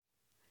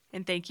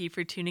And thank you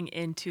for tuning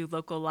in to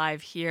Local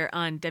Live here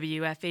on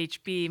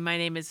WFHB. My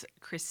name is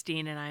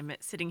Christine, and I'm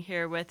sitting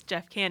here with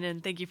Jeff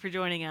Cannon. Thank you for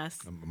joining us.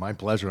 My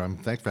pleasure.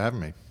 Thanks for having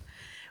me.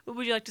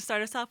 Would you like to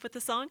start us off with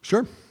a song?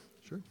 Sure.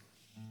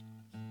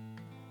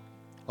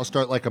 I'll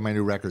start like my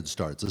new record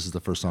starts. This is the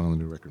first song on the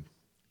new record.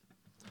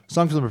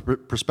 Song from the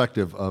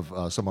perspective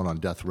of someone on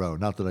death row.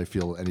 Not that I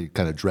feel any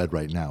kind of dread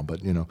right now,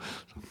 but you know.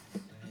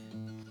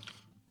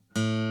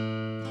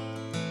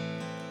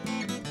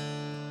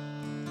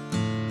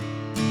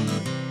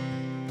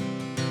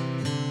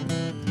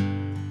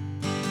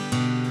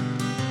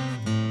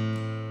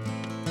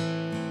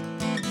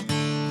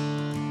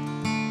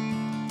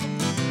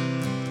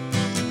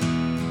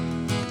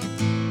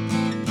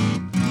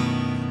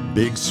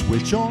 Big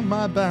switch on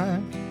my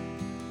back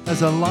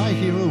as I lie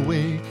here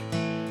awake.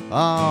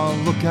 Ah,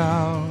 look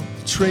out,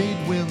 the trade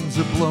winds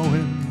are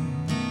blowing.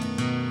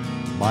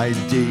 My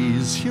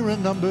days here are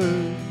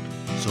numbered,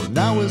 so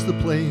now is the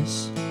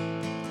place.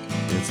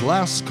 It's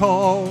last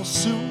call,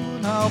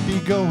 soon I'll be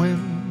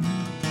going.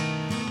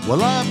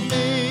 Well, I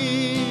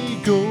may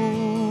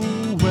go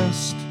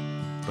west,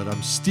 but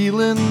I'm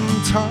stealing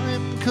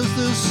time, 'cause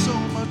there's so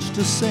much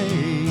to say.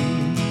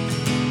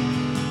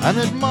 And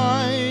it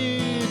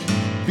might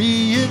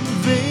be in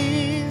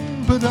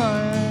vain, but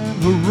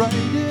I'm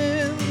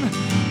riding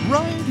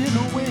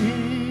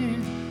away.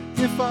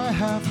 If I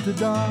have to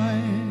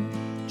die,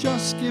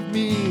 just give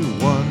me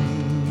one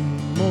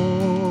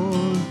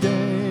more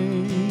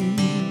day.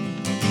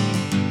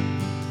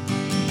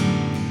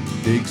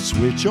 Big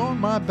switch on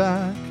my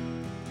back,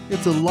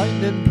 it's a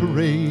lightning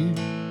parade,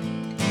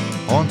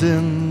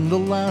 haunting the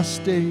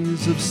last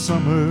days of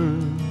summer.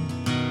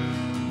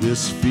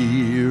 This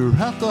fear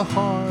at the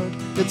heart,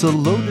 it's a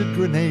loaded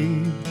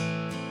grenade.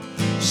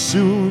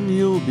 Soon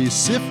you'll be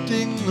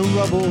sifting the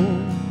rubble.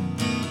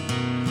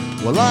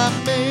 Well, I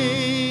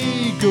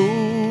may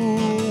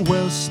go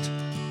west,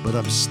 but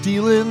I'm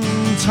stealing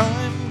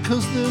time,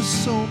 'cause there's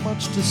so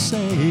much to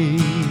say.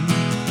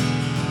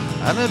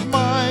 And it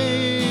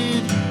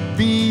might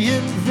be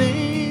in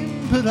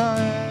vain, but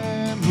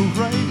I'm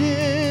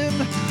riding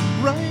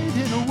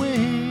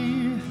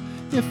away.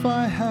 If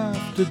I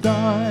have to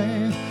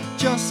die,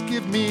 just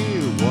give me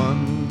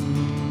one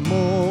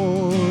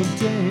more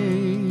day.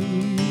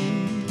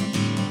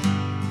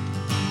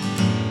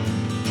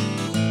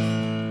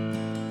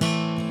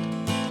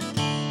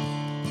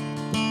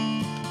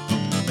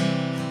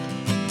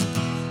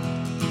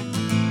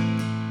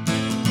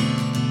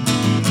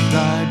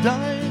 Die,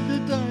 die,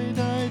 die,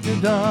 die, die,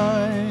 die,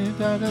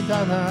 die,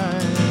 die,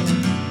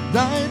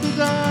 die,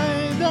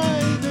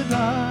 die, die,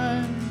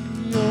 die,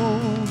 yo.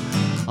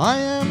 I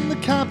am the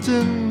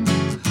captain,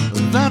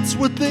 that's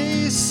what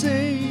they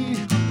say,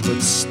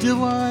 but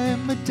still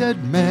I'm a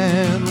dead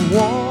man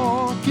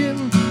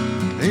walking.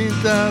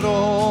 Ain't that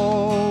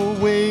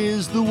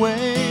always the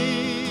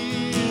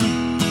way?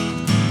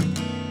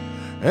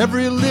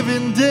 Every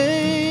living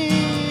day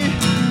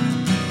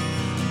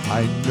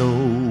I know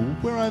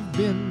where I've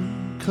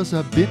been, 'cause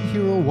I've been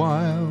here a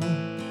while,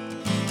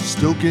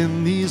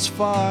 stoking these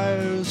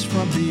fires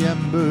from the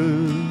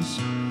embers.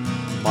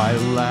 My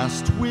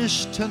last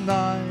wish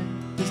tonight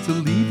is to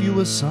leave you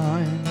a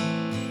sign.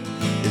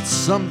 It's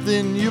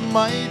something you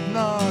might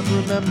not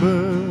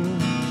remember,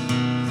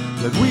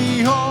 that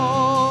we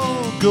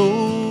all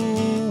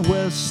go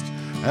west,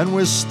 and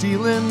we're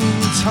stealing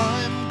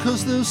time,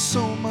 'cause there's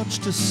so much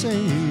to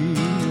say.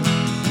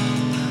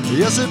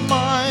 Yes, it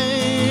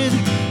might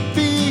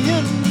be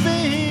in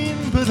vain,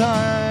 but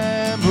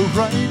I'm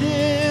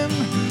riding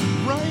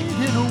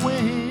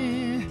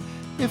away.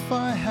 If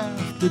I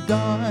have to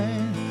die,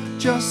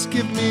 just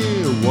give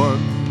me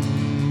one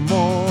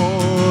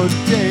more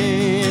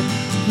day.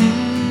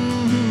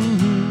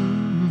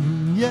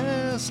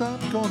 Yes, I'm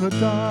gonna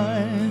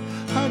die.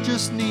 I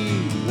just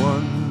need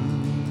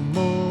one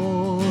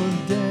more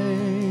day.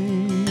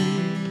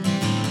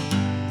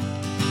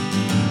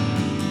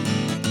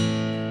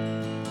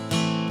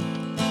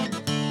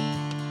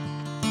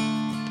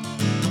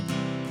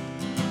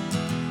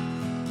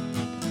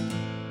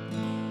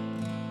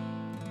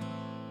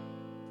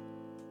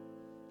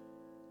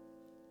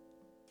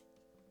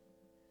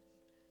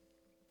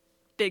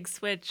 Big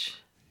Switch.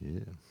 Yeah.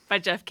 By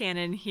Jeff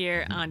Cannon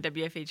here on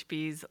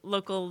WFHB's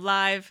Local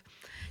Live.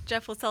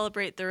 Jeff will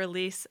celebrate the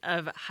release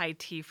of High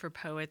Tea for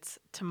Poets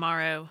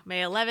tomorrow,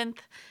 May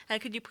 11th.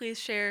 Could you please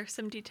share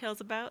some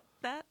details about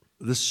that?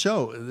 This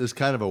show is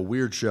kind of a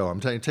weird show. I'm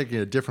taking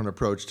a different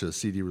approach to a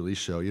CD release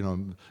show. You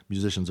know,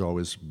 musicians are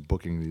always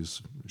booking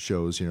these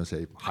shows, you know,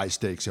 say high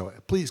stakes, you know,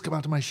 please come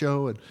out to my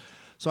show. And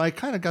so I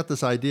kind of got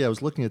this idea. I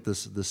was looking at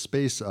this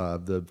space,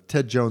 the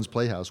Ted Jones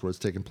Playhouse where it's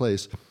taking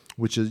place,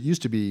 which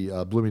used to be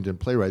Bloomington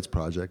Playwrights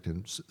Project,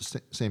 and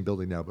same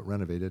building now, but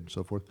renovated and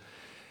so forth.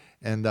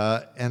 And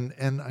I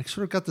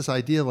sort of got this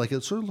idea, like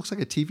it sort of looks like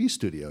a TV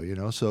studio, you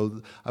know.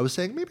 So I was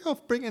saying, maybe I'll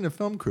bring in a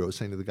film crew. I was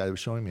saying to the guy who was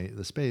showing me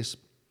the space,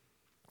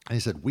 And he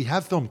said, we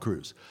have film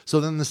crews.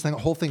 So then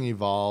whole thing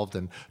evolved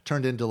and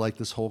turned into like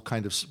this whole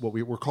kind of what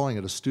we're calling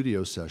it a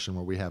studio session,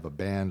 where we have a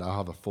band. I'll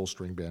have a full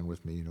string band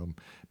with me,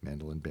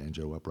 mandolin,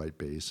 banjo, upright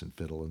bass, and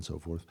fiddle, and so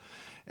forth.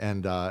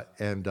 And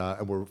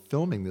we're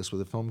filming this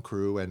with a film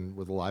crew and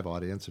with a live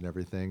audience and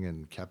everything,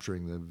 and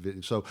capturing the video.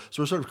 So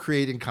we're sort of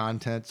creating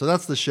content. So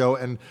that's the show,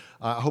 and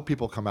I hope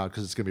people come out,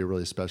 because it's going to be a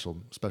really special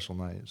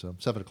night. So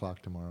 7:00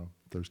 tomorrow,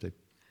 Thursday.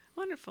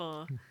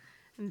 Wonderful.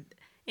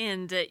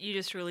 And you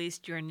just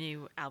released your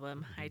new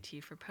album, High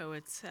Tea for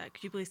Poets.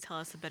 Could you please tell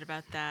us a bit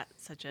about that,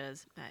 such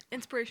as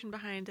inspiration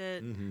behind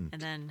it, and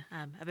then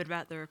a bit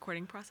about the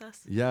recording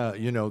process? Yeah,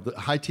 the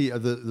high tea,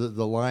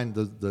 the line,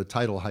 the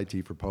title "High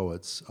Tea for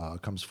Poets"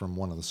 comes from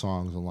one of the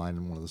songs, a line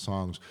in one of the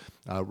songs,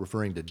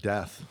 referring to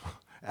death.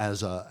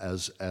 As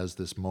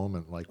this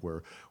moment, like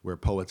where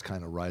poets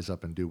kind of rise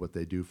up and do what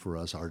they do for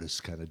us, artists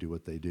kind of do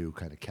what they do,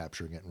 kind of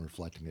capturing it and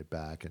reflecting it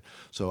back. And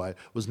so I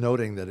was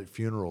noting that at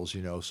funerals,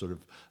 sort of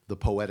the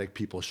poetic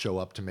people show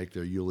up to make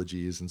their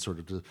eulogies and sort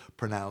of to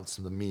pronounce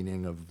the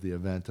meaning of the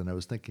event. And I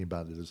was thinking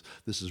about it as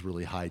this is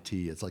really high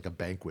tea. It's like a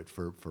banquet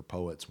for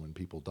poets when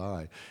people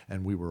die.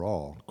 And we were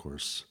all, of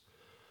course,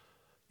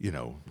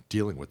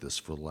 dealing with this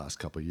for the last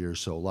couple of years.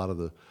 So a lot of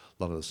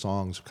the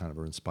songs kind of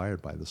are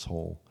inspired by this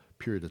whole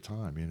period of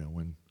time,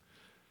 when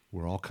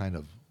we're all kind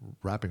of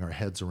wrapping our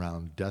heads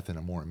around death in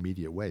a more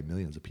immediate way.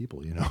 Millions of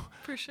people,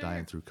 For sure.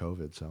 dying through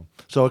COVID.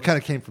 So it kind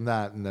of came from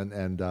that,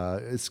 and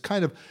it's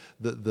kind of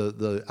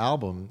the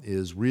album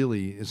is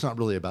really, it's not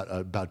really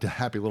about a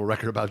happy little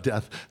record about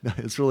death. No,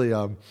 it's really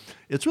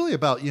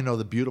about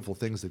the beautiful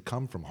things that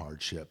come from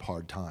hardship,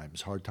 hard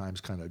times. Hard times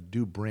kind of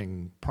do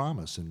bring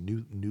promise and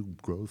new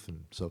growth,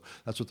 and so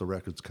that's what the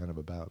record's kind of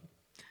about.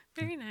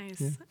 Very nice.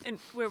 Yeah. And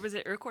where was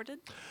it recorded?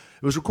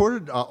 It was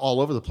recorded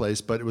all over the place,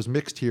 but it was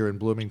mixed here in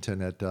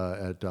Bloomington at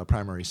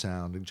Primary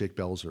Sound. And Jake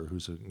Belzer,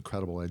 who's an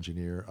incredible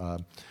engineer,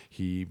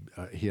 he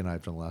and I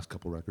have done the last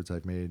couple records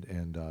I've made,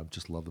 and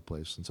just love the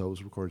place. And so it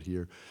was recorded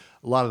here.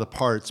 A lot of the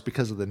parts,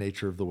 because of the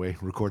nature of the way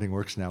recording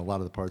works now, a lot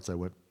of the parts I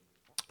went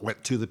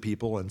to the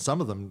people, and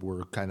some of them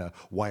were kind of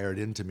wired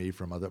into me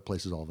from other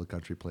places, all the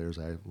country players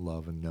I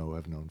love and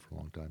I've known for a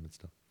long time and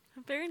stuff.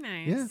 Very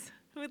nice. Yeah.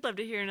 We'd love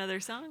to hear another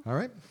song. All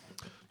right.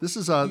 This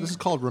is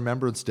called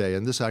Remembrance Day,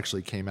 and this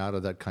actually came out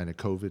of that kind of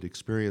COVID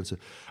experience. I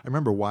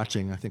remember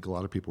watching, I think a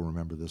lot of people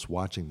remember this,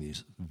 watching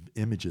these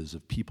images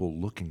of people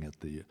looking at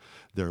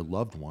their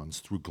loved ones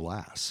through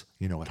glass,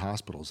 at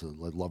hospitals,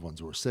 loved ones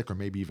who were sick or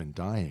maybe even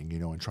dying,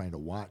 and trying to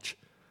watch.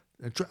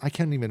 I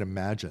can't even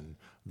imagine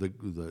the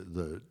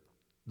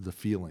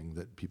feeling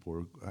that people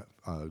were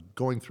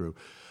going through.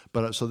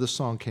 But so this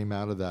song came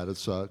out of that.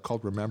 It's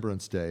called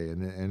Remembrance Day,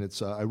 and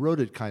it's I wrote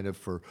it kind of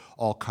for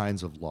all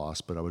kinds of loss,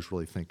 but I was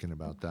really thinking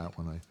about that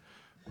when I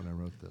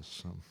wrote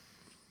this.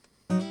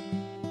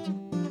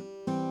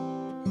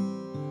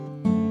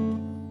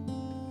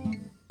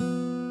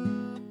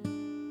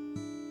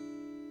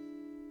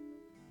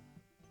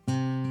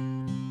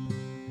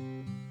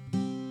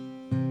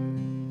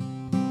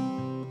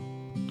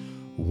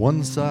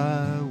 Once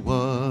I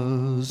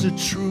was a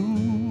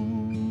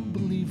true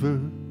believer,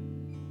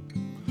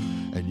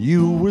 and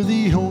you were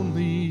the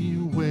only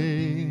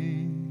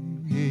way.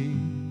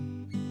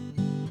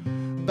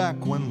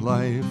 Back when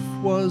life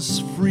was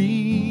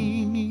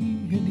free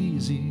and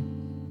easy,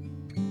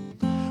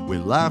 we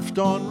laughed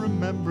on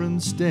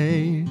Remembrance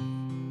Day.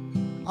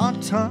 Our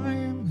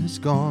time is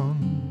gone,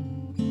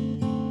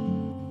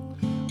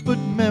 but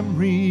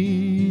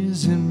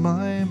memories in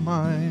my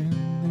mind,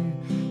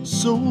 they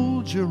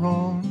soldier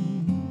on.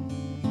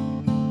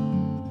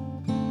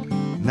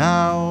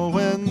 Now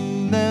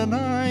and then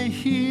I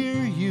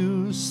hear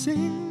you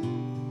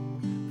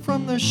sing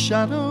from the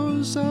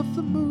shadows of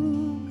the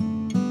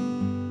moon,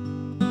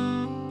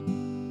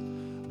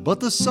 but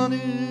the sun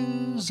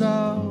is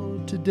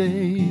out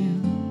today.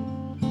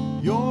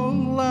 You're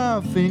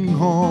laughing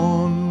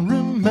on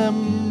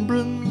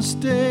Remembrance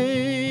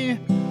Day.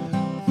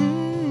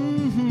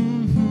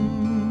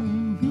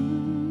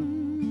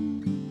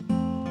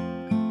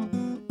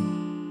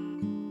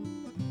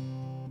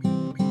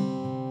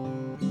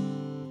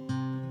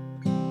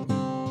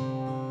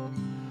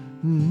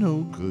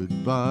 No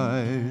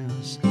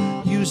goodbyes,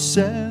 you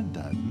said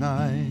that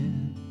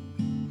night,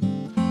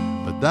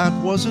 but that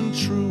wasn't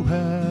true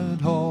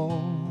at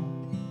all.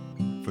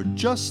 For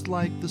just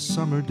like the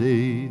summer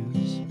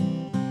days,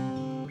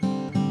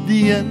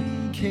 the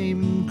end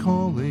came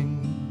calling,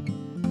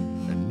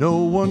 and no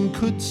one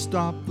could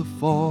stop the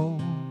fall.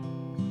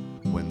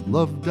 When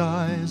love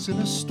dies in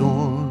a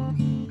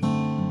storm,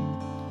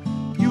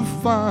 you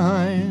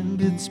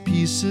find its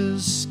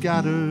pieces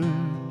scattered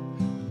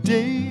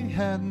day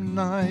and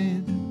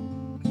night.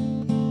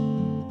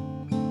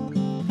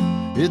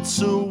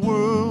 It's a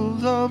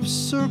world of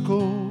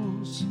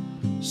circles.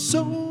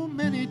 So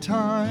many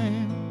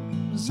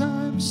times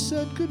I've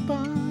said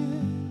goodbye,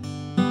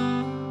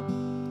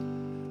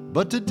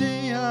 but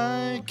today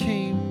I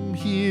came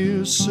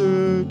here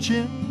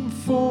searching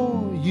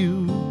for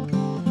you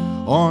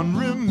on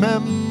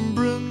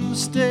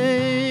Remembrance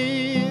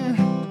Day.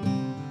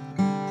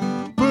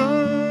 But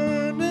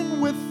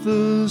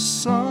the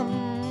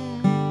sun,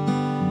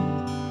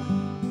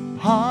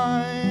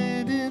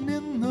 hiding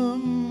in the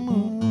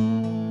moon.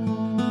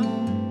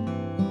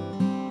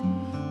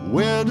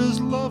 Where does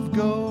love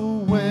go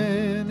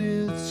when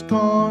it's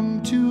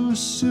gone too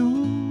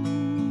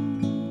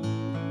soon?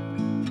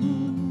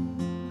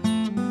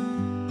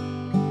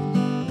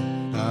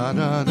 Da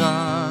da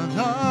da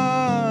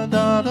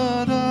da da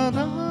da da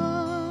da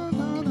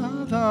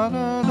da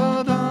da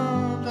da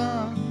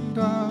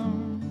da.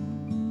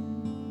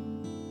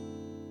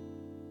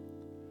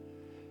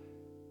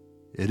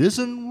 It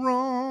isn't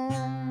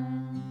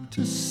wrong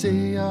to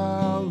say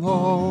I'll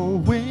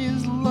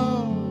always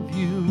love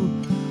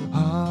you.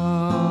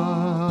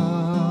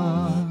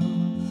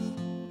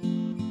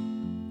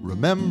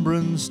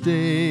 Remembrance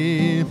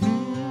Day.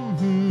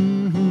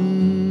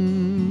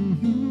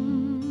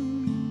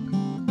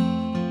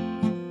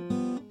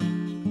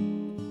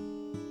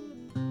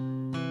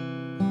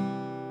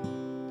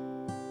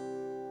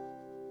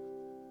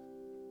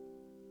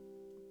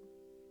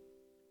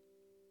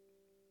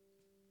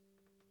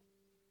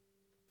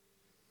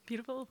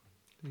 Beautiful.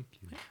 Thank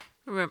you.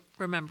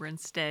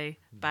 Remembrance Day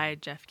by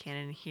Jeff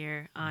Cannon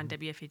here on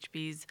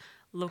WFHB's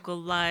Local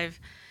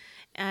Live.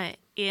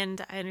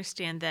 And I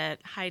understand that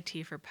High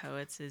Tea for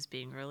Poets is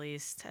being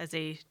released as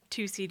a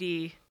 2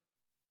 CD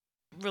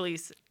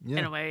release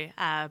in a way,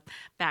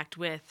 backed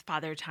with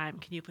Father Time.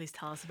 Can you please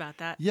tell us about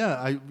that? Yeah,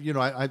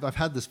 I've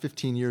had this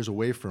 15 years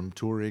away from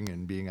touring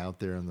and being out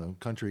there in the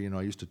country.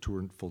 I used to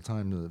tour full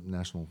time the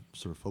national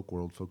sort of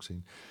folk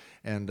scene.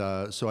 And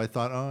so I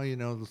thought, there's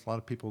a lot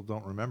of people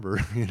don't remember,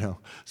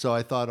 So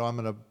I thought, I'm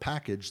going to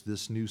package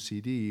this new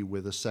CD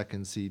with a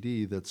second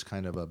CD that's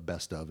kind of a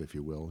best of, if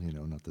you will,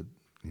 not that,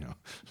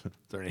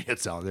 there are any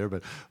hits out there,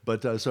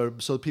 but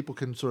so people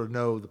can sort of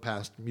know the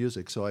past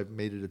music. So I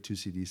made it a 2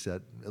 CD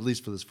set, at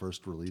least for this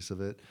first release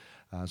of it.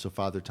 So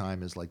Father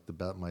Time is like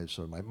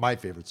my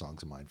favorite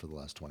songs of mine for the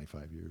last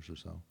 25 years or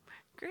so.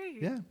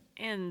 Great. Yeah.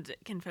 And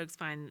can folks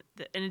find,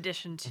 in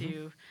addition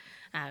to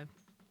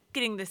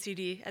getting the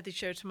CD at the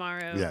show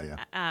tomorrow,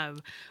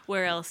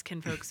 where else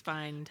can folks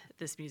find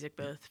this music,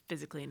 both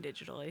physically and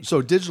digitally?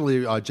 So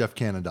digitally,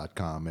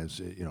 jeffcannon.com is,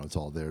 it's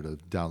all there to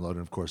download, and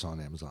of course on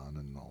Amazon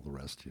and all the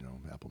rest,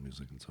 Apple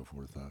Music and so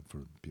forth, for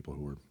people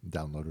who are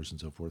downloaders and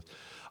so forth,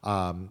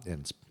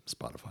 and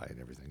Spotify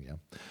and everything,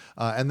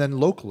 and then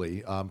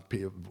locally,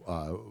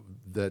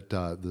 that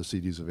the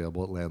CD's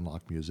available at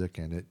Landlocked Music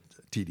and at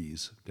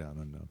TD's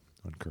down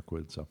on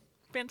Kirkwood. So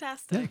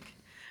fantastic. Yeah.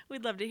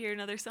 We'd love to hear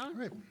another song.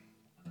 All right.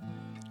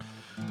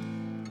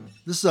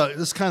 This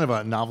is kind of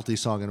a novelty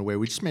song in a way.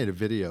 We just made a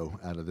video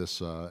out of this,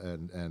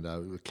 and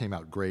it came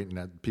out great. And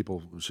that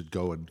people should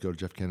go to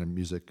Jeff Cannon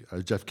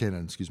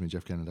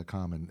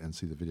jeffcannon.com and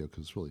see the video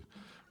because it's really,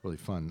 really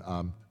fun.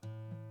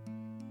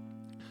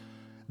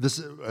 This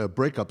is a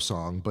breakup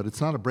song, but it's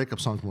not a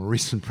breakup song from a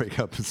recent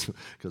breakup. It's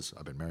because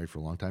I've been married for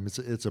a long time.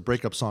 It's a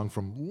breakup song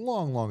from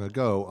long, long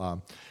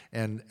ago,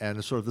 and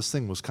sort of this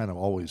thing was kind of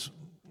always,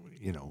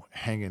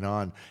 hanging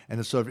on. And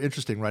it's sort of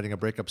interesting writing a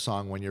breakup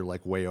song when you're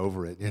like way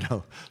over it,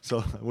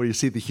 So where you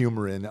see the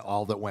humor in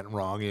all that went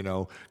wrong,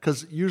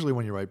 because usually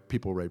when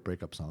people write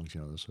breakup songs,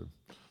 there's a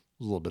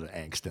little bit of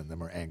angst in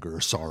them or anger or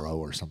sorrow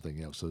or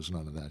something, So there's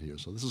none of that here.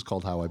 So this is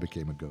called How I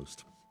Became a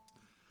Ghost.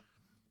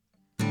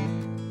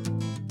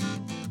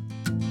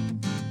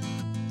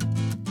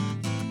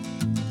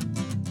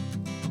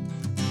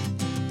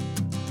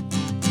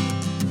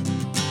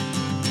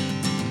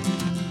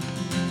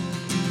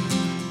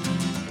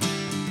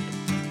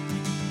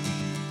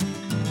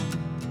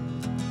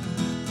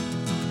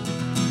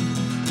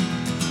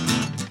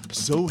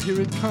 So here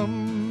it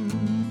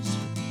comes,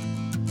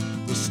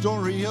 the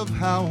story of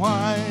how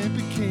I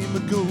became a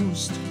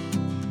ghost.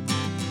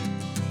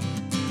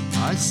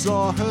 I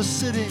saw her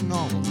sitting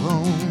all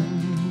alone,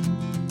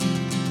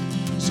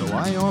 so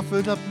I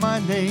offered up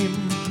my name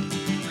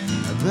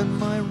and then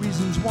my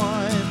reasons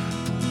why,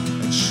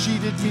 and she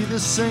did me the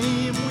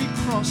same. We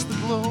crossed the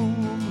globe,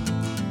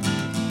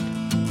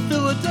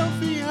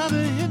 Philadelphia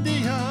to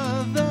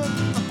India, then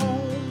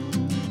home.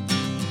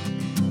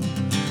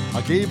 I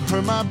gave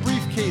her my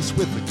briefcase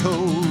with the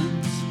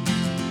codes.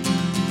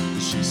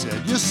 She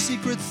said, your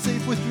secret's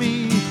safe with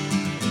me,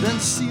 then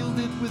sealed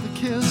it with a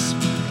kiss.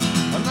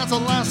 And that's the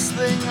last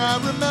thing I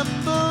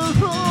remember.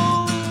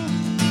 Oh,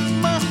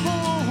 my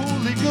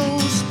Holy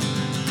Ghost.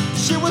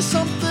 She was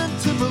something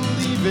to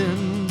believe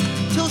in,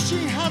 till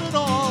she had it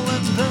all,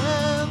 and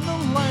then the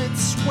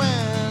lights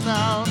went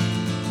out.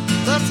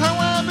 That's how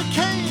I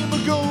became a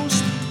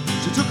ghost.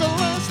 She took a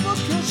last look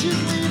as she's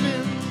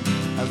leaving,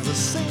 as the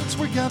saints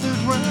were gathered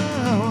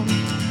round.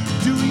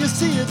 Do you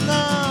see it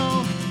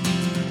now?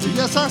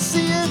 Yes, I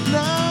see it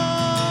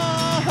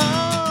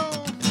now.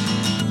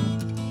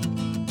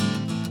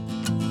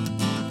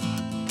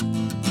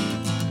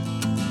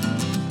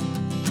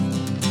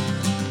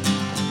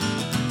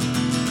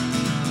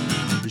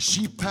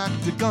 She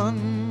packed a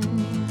gun.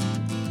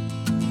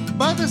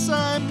 By this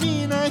I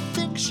mean I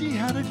think she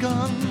had a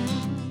gun,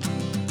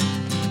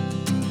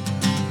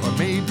 or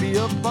maybe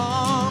a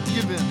bomb,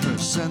 given her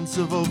sense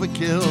of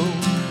overkill.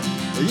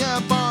 Yeah,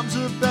 bombs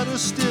are better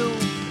still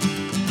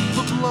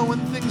for blowing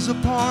things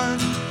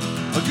apart.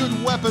 A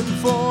good weapon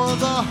for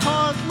the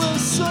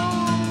heartless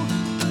soul.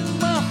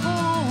 My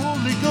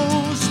Holy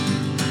Ghost,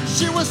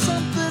 she was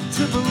something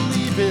to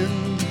believe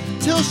in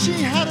till she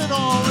had it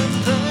all,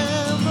 and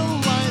then the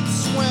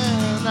lights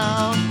went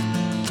out.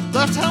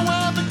 That's how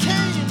I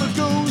became a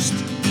ghost.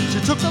 She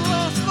took a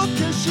last look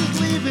as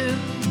she's leaving,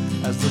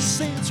 as the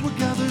saints were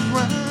gathered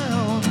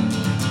round.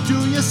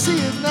 Do you see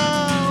it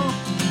now?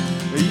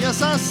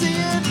 Yes, I see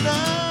it now.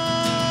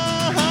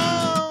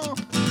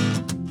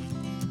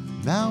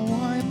 Now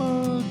I'm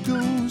a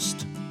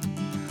ghost,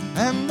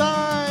 and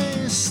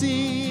I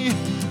see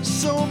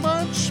so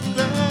much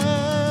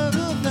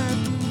better than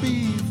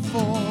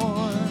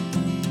before.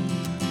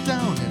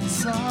 Down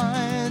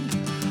inside,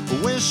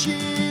 where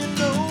she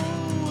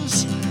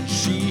knows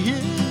she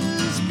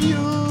is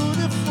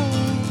beautiful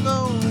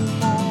no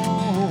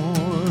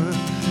more,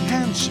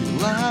 and she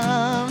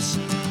laughs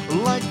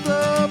like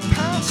the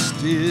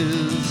past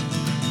is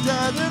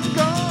dead and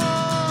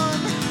gone.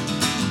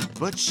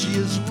 But she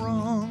is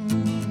wrong.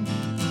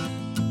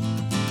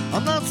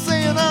 I'm not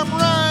saying I'm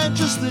right,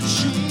 just that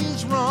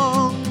she's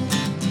wrong.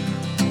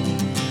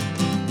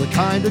 The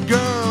kind of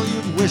girl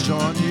you'd wish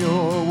on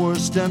your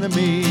worst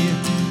enemy.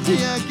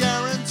 Yeah,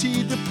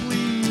 guaranteed to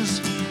please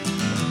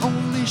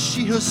only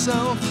she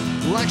herself,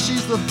 like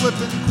she's the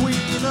flippin'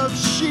 queen of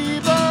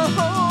Sheba.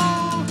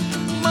 Oh,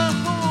 my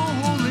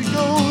Holy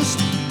Ghost,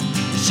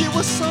 she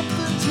was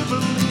something to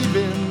believe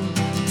in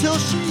till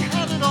she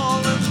had it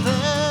all, and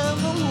then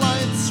the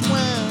lights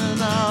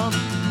went out.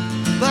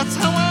 That's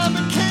how I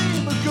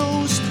became a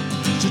ghost.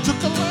 She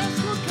took a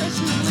last look as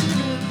she's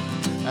leaving,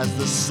 as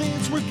the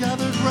saints were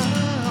gathered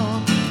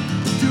round.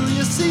 Do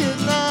you see it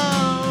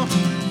now?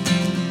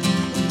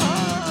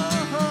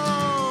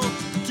 Oh,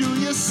 do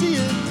you see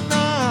it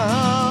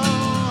now?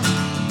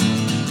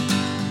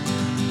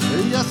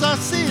 Yes, I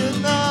see it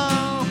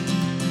now.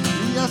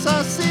 Yes,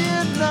 I see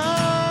it now.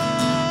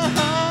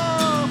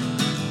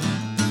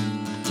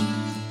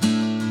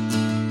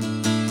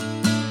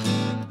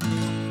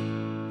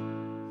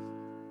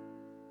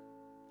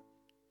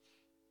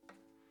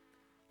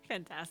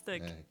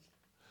 Fantastic. Thanks.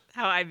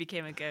 How I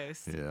Became a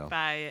Ghost Yeah.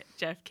 by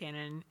Jeff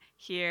Cannon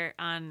here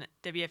on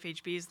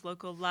WFHB's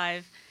Local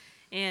Live.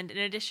 And in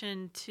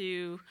addition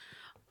to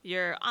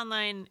your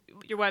online,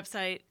 your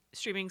website,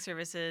 streaming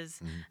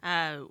services,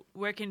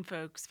 where can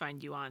folks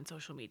find you on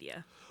social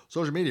media?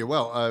 Social media.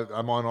 Well,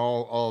 I'm on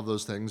all of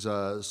those things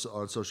on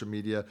social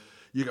media.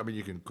 You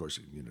can, of course,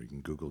 you can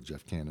Google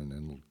Jeff Cannon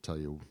and it'll tell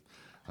you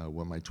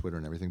what my Twitter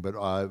and everything. But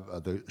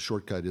the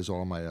shortcut is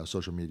all my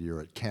social media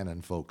are at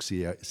Cannonfolk,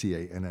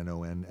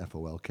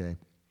 CANNONFOLK.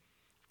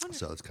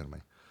 So that's kind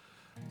of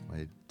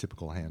my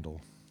typical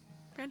handle.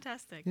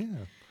 Fantastic.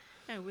 Yeah.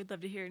 Yeah, we'd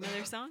love to hear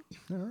another song.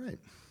 All right.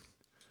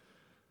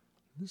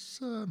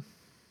 This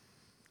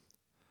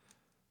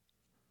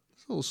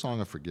little song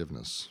of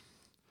forgiveness.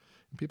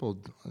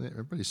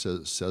 Everybody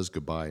says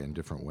goodbye in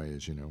different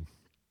ways, And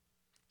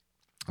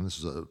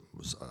this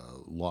was a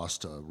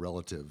lost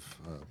relative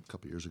a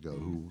couple years ago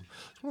who was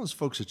one of those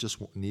folks that just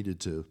needed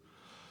to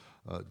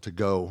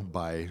go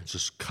by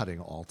just cutting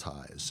all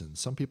ties. And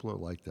some people are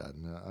like that.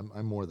 And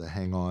I'm more the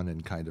hang on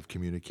and kind of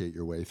communicate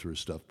your way through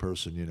stuff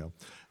person,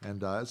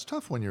 And it's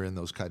tough when you're in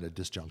those kind of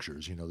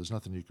disjunctures, There's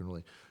nothing you can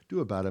really do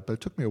about it. But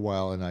it took me a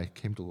while, and I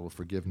came to a little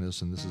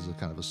forgiveness, and this is a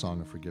kind of a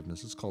song of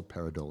forgiveness. It's called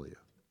Pareidolia.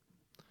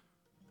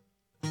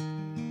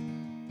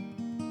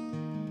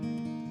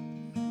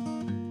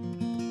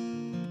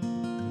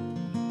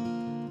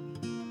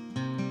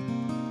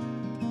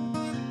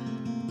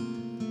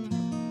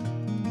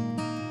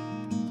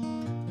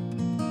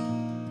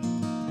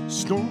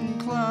 Storm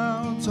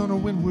clouds on a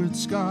windward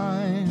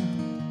sky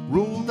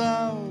rolled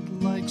out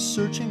like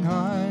searching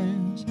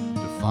eyes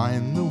to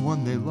find the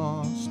one they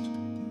lost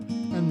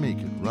and make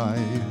it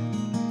right.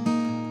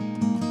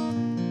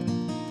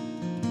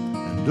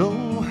 And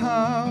oh,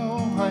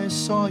 how I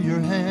saw your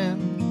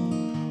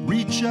hand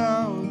reach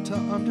out to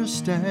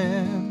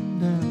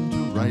understand and to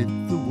write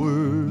the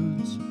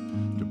words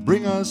to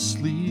bring us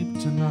sleep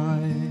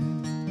tonight.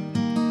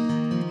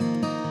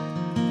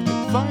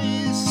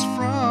 Advice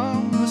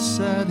from the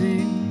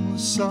setting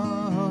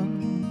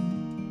sun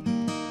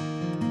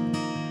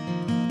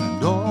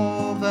and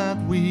all that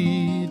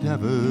we'd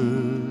ever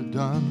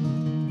done.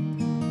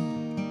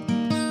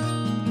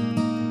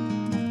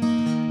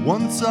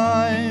 Once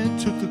I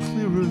took a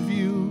clearer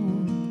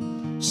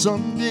view,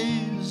 some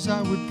days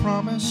I would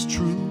promise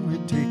true.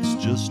 It takes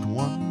just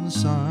one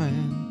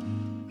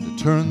sign to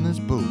turn this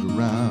boat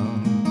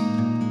around.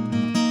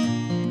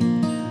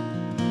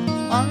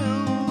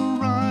 I'll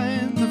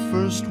ride the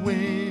first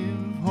wave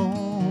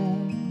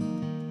home.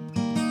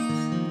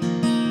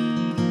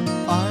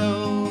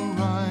 I'll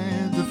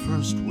ride the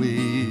first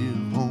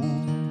wave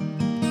home.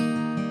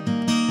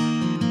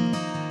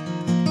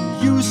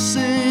 You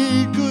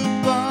say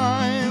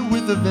goodbye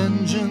with a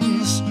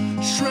vengeance.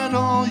 Shred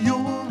all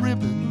your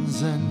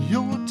ribbons and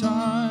your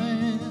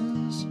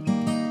ties.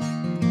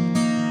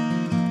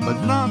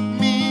 But not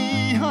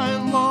me, I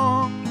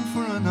long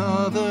for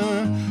another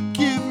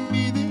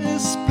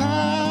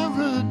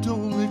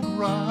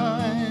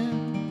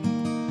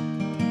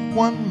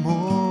one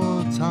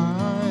more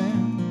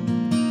time.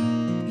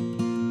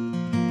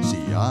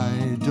 See,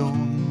 I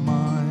don't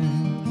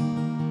mind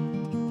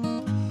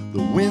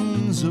the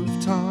winds of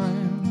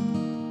time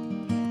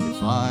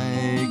if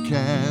I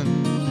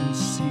can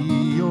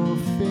see your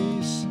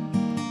face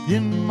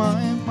in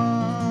my mind.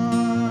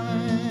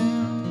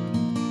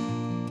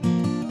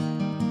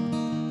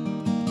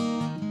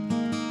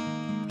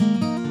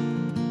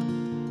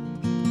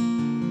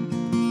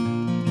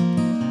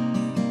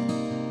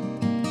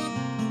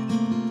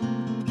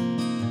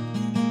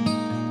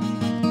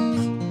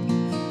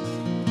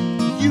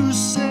 You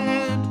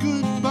said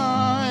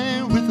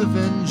goodbye with a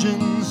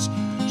vengeance,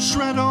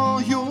 shred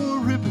all your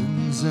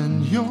ribbons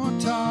and your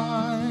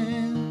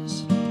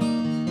ties.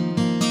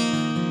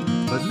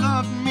 But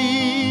not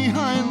me,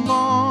 I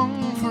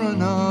long for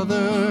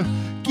another.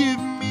 Give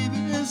me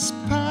this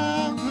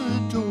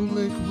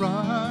pareidolia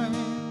ride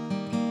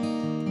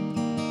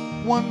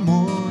one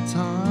more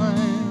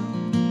time.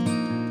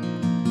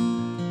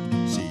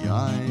 See,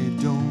 I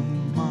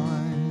don't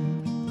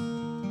mind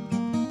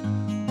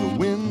the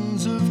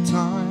winds of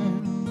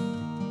time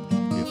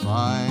if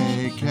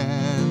I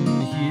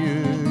can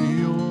hear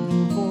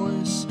your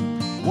voice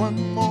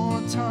one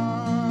more time.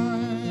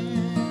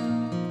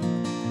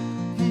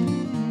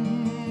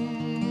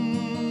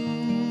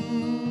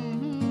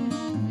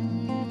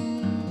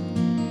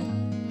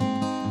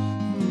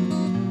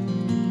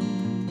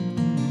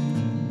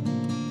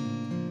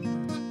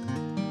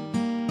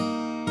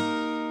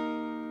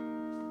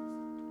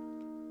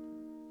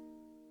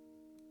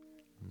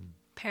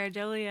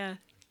 Pareidolia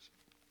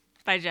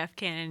by Jeff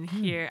Cannon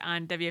here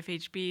on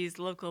WFHB's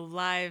Local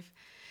Live.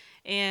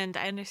 And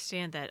I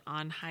understand that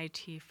on High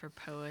Tea for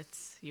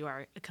Poets, you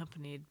are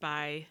accompanied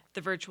by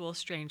the virtual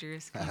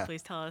strangers. Can you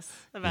please tell us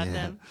about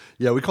them?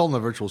 Yeah, we call them the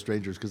virtual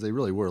strangers because they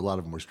really were. A lot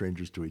of them were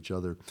strangers to each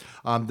other.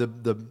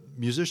 The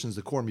musicians,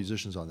 the core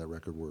musicians on that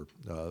record were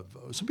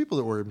some people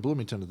that were in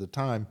Bloomington at the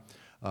time.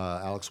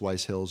 Alex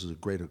Weiss-Hills is a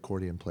great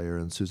accordion player,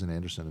 and Susan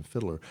Anderson, a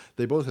fiddler.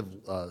 They both have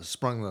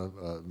sprung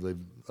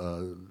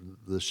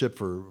the ship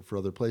for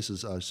other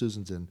places.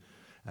 Susan's in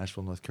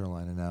Asheville, North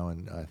Carolina now,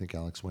 and I think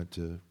Alex went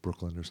to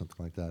Brooklyn or something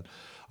like that.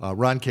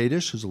 Ron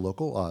Kadish, who's a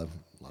local, a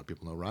lot of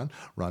people know Ron.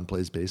 Ron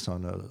plays bass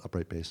on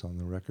upright bass on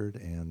the record,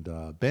 and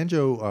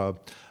banjo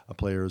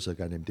player is a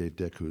guy named Dave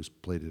Dick, who's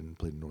played in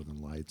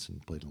Northern Lights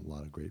and played in a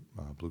lot of great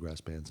bluegrass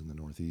bands in the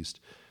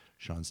Northeast.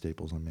 Sean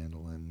Staples on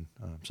mandolin.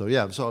 So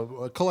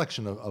a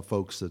collection of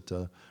folks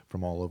that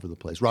from all over the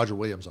place. Roger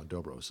Williams on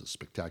dobro is a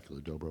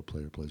spectacular dobro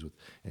player, plays with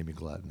Amy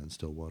Gladden and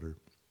Stillwater.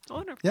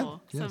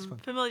 Wonderful. Yeah, Some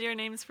familiar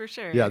names for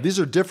sure. Yeah, these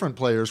are different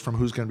players from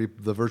who's going to be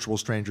the virtual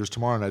strangers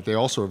tomorrow night. They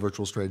also are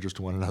virtual strangers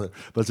to one another,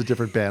 but it's a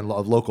different band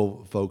of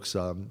local folks.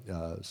 So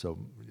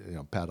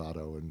Pat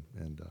Otto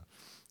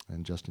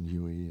and Justin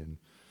Huey and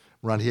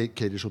Ron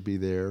Kadish will be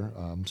there.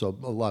 So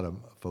a lot of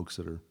folks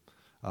that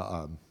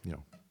are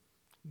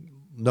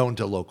known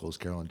to locals.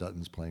 Carolyn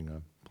Dutton's playing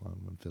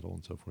fiddle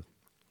and so forth.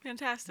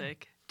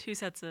 Fantastic. 2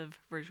 sets of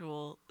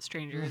virtual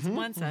strangers.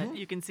 One set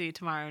you can see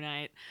tomorrow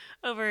night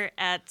over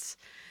at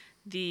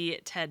the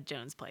Ted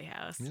Jones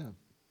Playhouse. Yeah.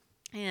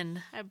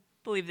 And I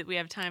believe that we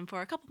have time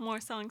for a couple more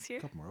songs here.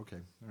 A couple more,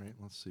 okay. All right,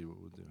 let's see what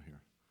we'll do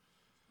here.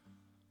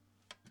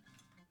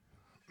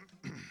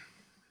 Let's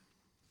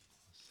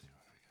see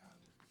what I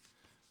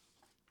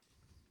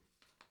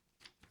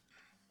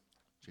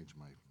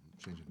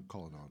got.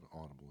 Call it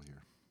audible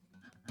here.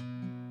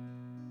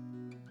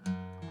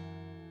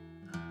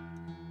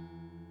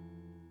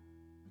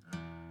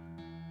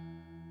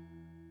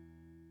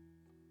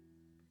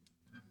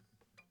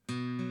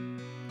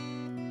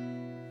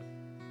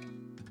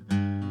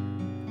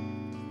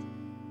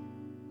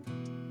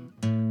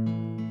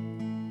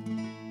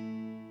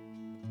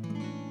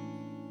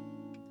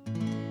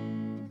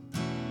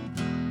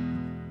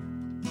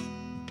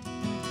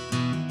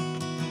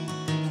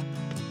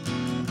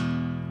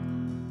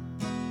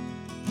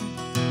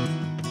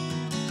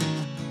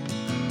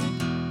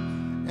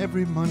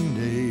 Every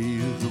Monday,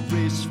 the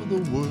race for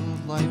the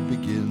world light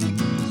begins.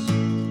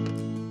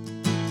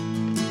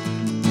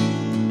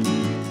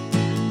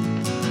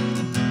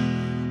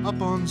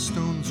 Up on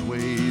Stone's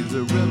Way,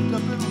 they're revved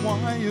up and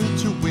wired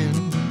to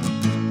win.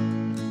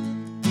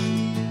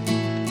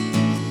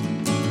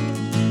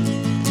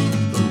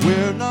 But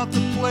we're not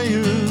the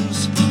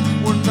players,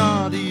 we're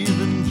not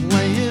even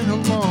playing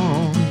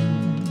along.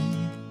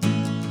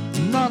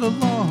 Not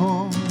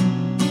along.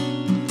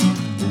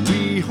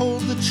 We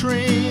hold the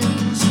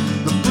trains,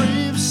 the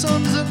brave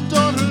sons and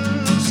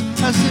daughters,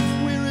 as if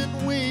we're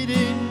in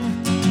waiting,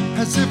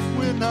 as if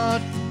we're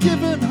not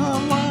giving our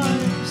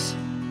lives,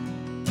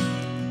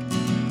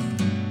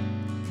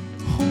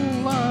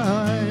 whole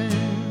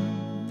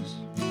lives,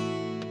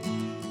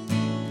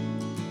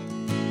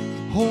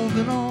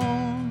 holding on.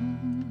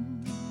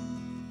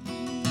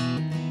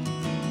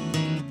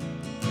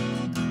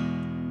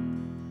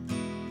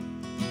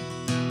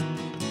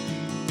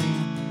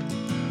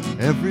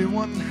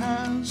 Everyone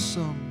has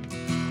some.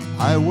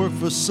 I work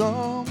for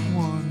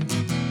someone,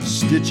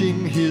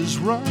 stitching his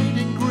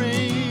writing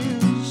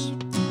graves.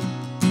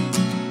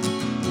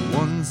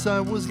 once I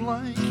was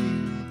like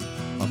you,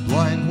 a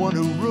blind one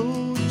who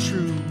rode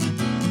true,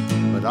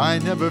 but I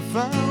never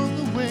found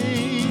the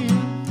way.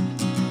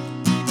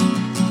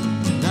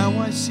 Now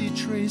I see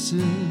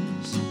traces,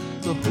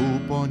 the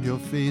hope on your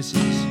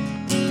faces,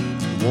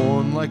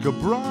 worn like a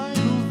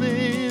bridal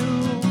veil.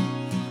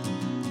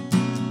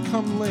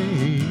 Come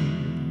late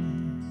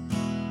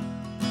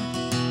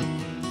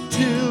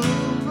till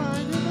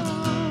right it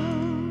on.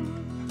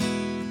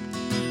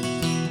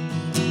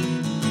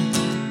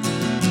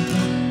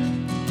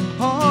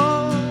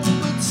 Oh,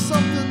 but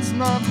something's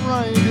not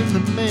right in the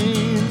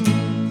main.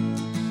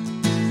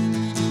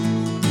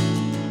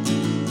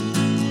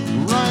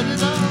 Write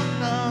it out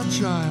now,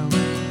 child,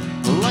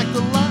 like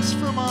the last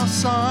from our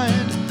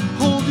side.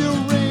 Hold your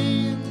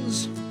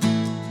reins.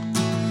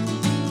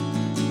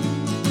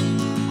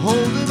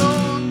 Hold it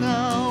on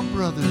now,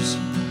 brothers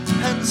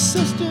and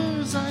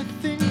sisters, I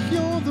think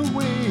you're the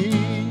way.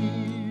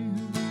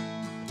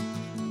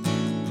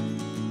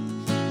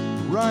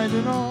 Ride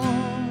it on.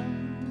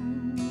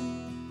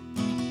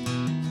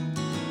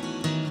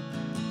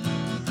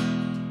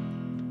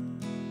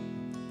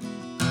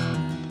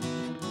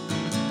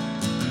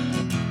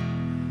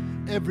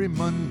 Every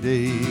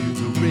Monday,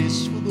 the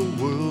race for the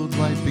world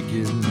life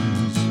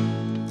begins.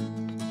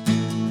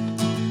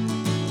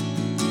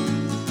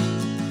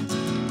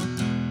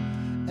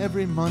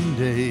 Every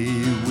Monday,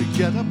 we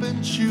get up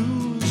and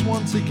choose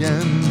once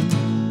again.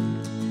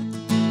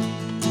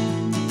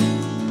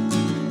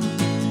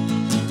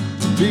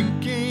 Big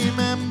game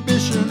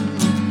ambition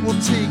will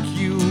take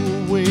you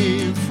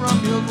away from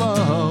your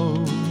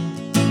love.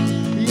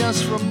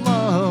 Yes, from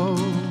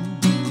love.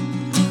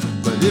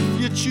 But if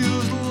you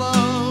choose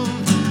love,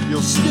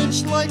 you'll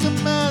stitch like a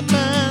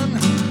madman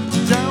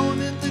down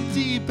in the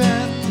deep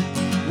end,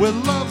 where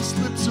love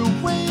slips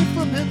away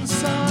from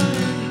inside.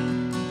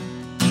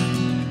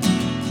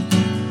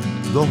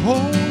 The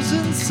holes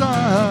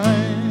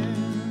inside,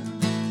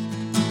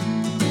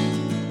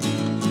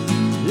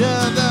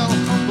 yeah, they'll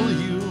humble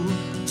you,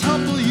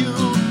 tumble you,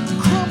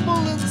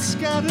 crumble and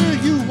scatter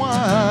you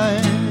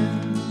wide.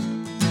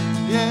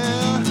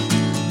 Yeah,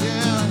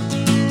 yeah,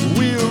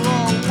 we're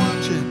all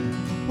watching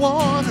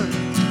water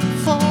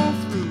fall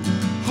through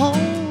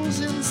holes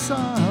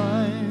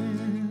inside.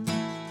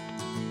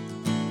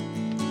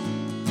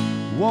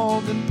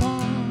 Walden Pond.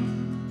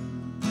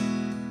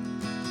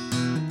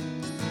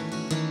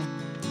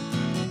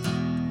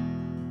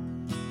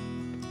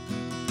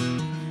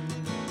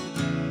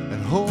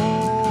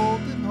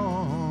 Holding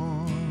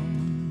on.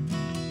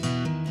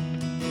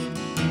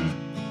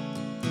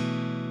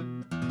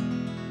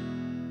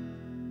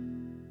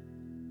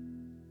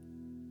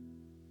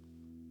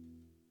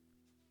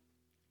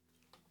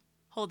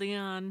 Holding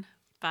On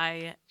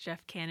by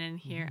Jeff Cannon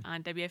here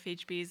on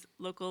WFHB's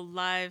Local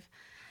Live.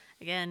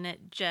 Again,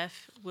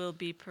 Jeff will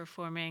be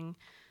performing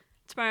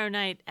tomorrow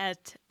night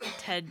at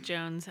Ted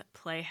Jones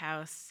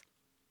Playhouse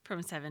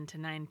from 7 to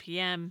 9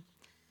 p.m.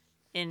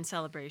 in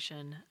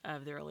celebration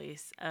of the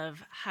release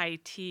of High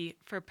Tea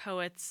for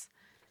Poets.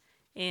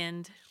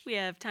 And we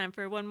have time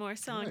for one more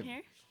song Right.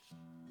 here.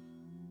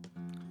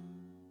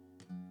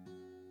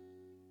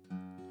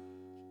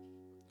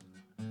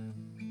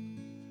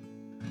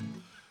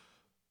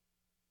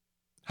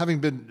 Having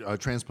been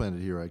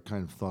transplanted here, I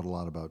kind of thought a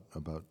lot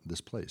about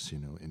this place,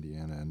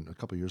 Indiana. And a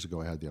couple of years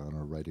ago, I had the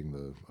honor of writing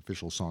the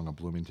official song of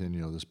Bloomington,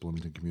 this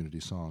Bloomington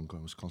community song.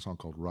 It was a song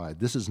called Ride.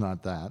 This is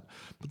not that,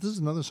 but this is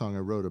another song I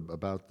wrote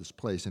about this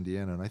place,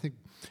 Indiana. And I think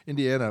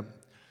Indiana's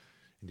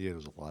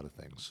a lot of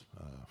things.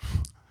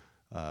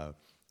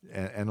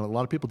 And a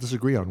lot of people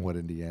disagree on what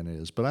Indiana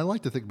is, but I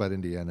like to think about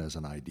Indiana as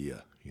an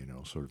idea,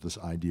 sort of this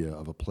idea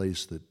of a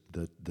place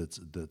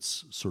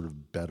that's sort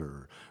of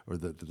better, or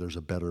that there's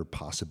a better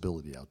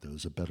possibility out there.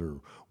 There's a better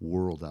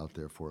world out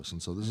there for us.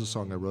 And so this is a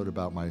song I wrote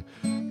about my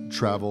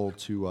travel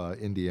to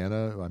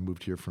Indiana. I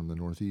moved here from the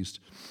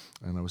Northeast,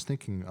 and I was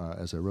thinking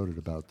as I wrote it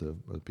about the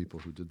people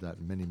who did that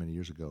many, many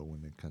years ago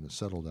when they kind of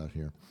settled out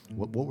here.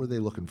 What were they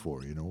looking for?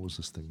 What was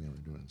this thing they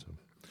were doing? So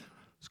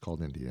it's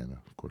called Indiana,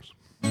 of course.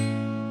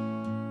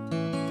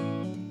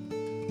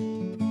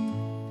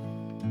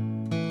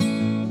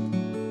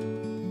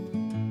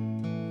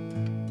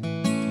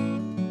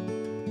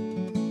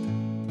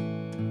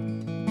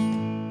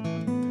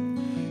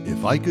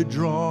 If I could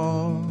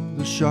draw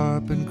the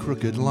sharp and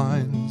crooked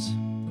lines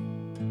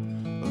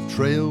of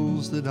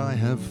trails that I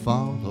have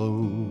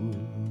followed,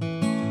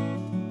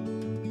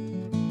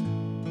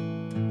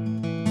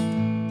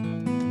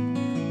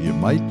 you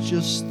might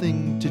just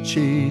think to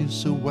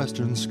chase a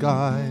western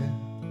sky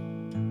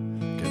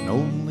can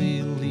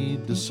only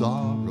lead to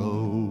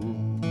sorrow.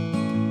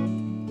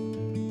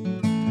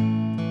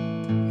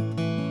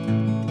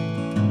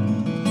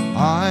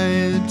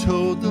 I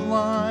towed the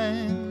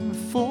line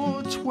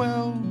for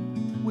 12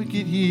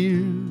 wicked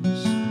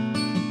years,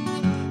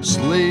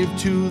 slave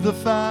to the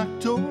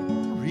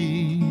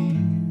factory,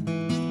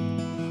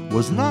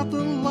 was not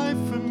the life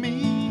for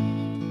me.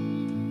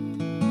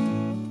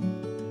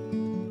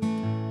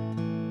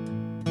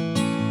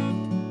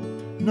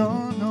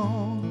 No,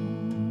 no.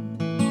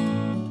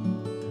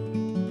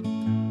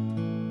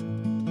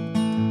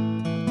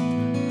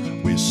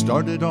 We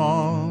started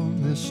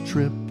on this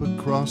trip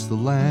across the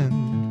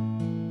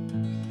land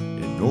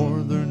in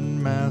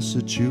northern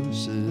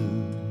Massachusetts.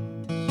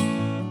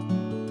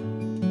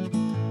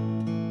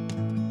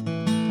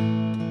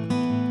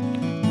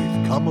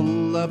 We've come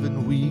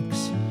 11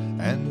 weeks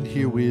and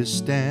here we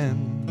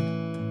stand,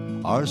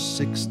 our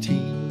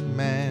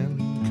 16-man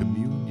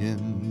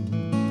communion.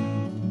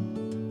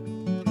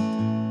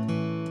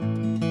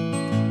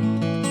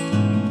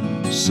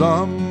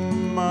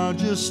 Some are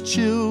just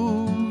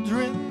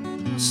children,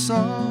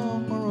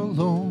 some are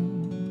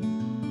alone,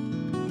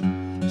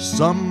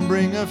 some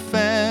bring a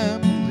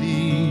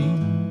family,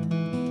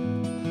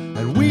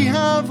 and we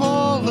have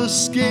all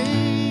escaped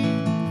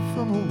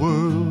from a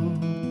world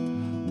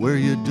where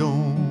you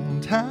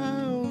don't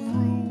have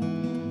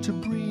room to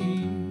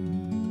breathe,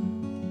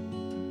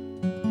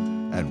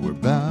 and we're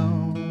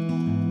bound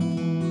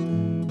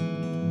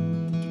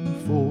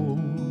for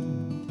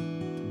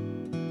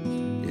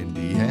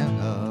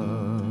Indiana.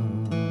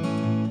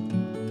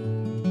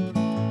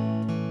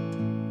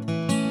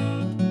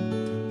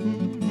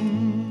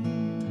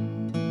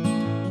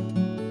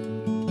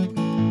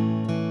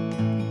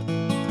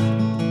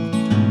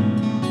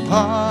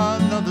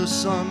 Another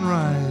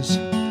sunrise.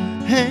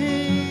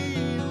 Hey,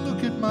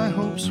 look at my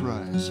hopes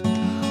rise.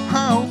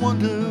 I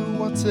wonder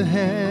what's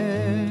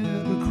ahead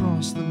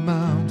across the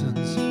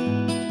mountains.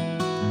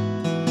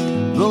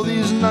 Though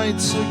these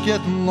nights are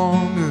getting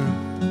longer,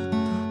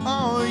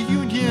 our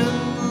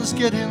union's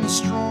getting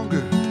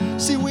stronger.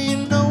 See, we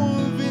know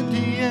of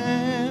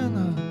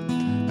Indiana,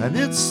 and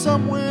it's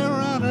somewhere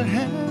out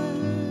ahead.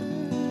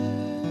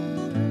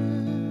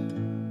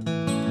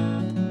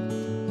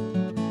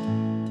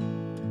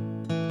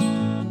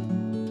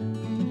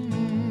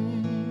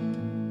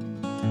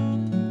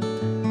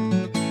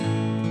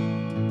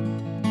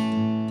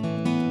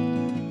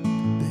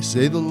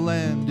 Say the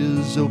land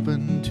is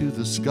open to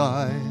the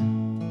sky,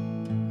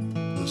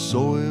 the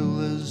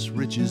soil as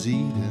rich as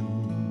Eden.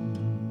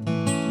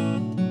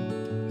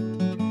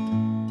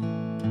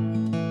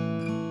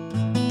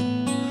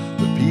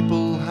 The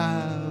people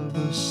have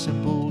a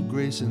simple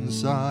grace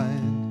inside,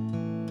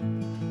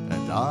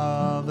 and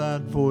are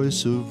that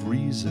voice of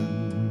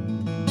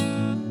reason.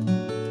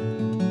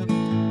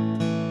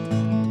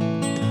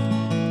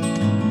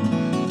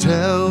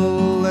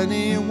 Tell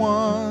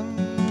anyone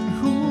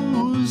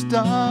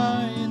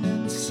dying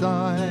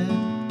inside,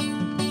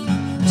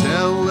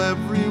 tell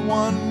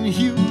everyone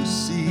you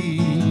see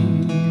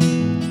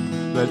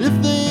that if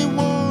they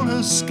want to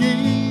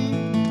escape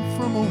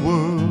from a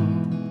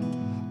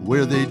world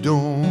where they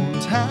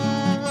don't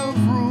have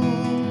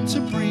room to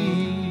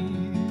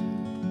breathe,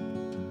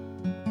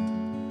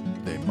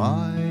 they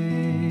might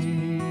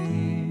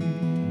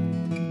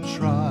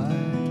try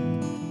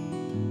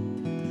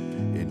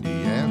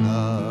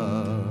Indiana.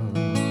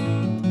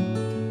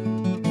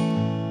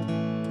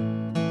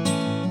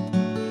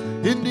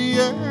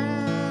 Indiana,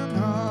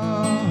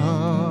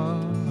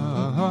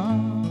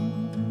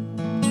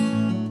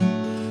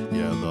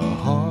 yeah, the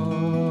heart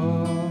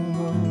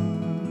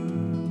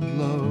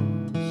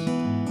loves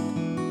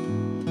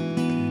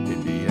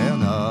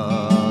Indiana.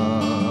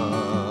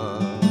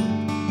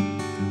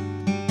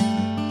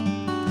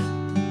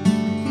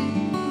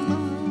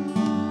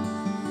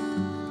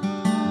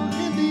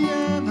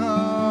 Indiana.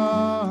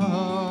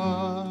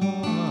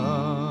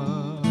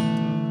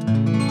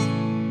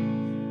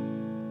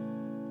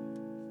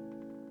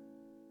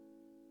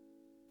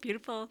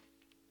 Beautiful.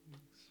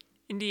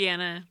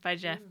 Indiana by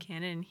Jeff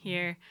Cannon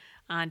here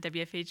on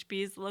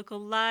WFHB's Local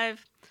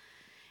Live.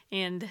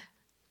 And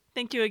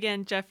thank you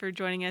again, Jeff, for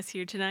joining us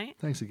here tonight.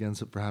 Thanks again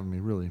for having me.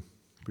 Really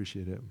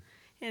appreciate it.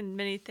 And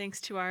many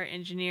thanks to our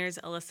engineers,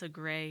 Alyssa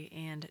Gray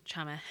and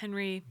Chama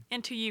Henry,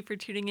 and to you for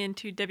tuning in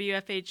to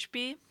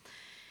WFHB.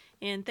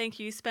 And thank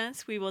you,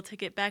 Spence. We will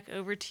take it back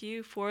over to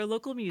you for a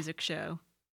local music show.